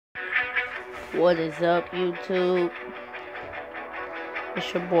What is up, YouTube?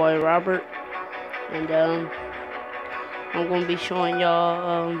 It's your boy Robert, and I'm gonna be showing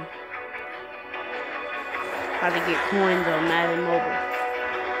y'all how to get coins on Madden Mobile.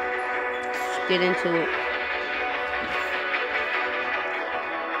 Let's get into it.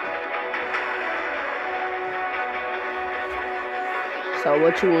 So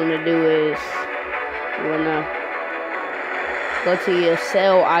what you wanna do is you wanna go to your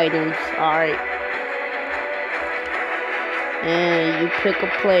sell items, alright? And you pick a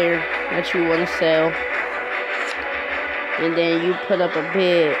player that you want to sell, and then you put up a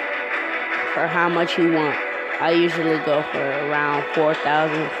bid for how much you want. I usually go for around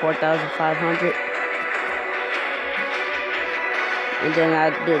 4,000, 4,500, and then I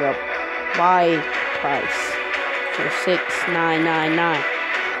do the buy price for 6,999.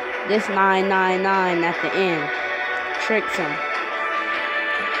 This 999 at the end tricks them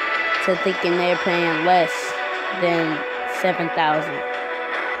to thinking they're paying less than 7,000.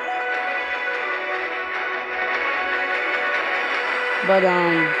 But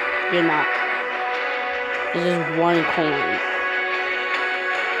you're not. It's just one coin.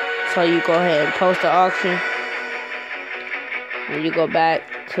 So you go ahead and post the auction, and you go back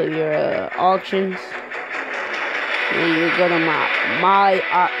to your auctions, and you go to my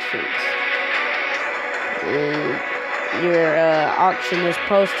auctions, and your auction is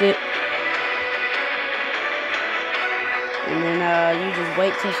posted. And then you just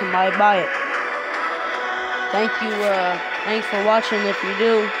wait till somebody buy it. Thanks for watching. If you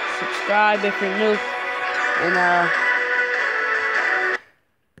do, subscribe if you're new, and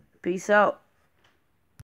peace out.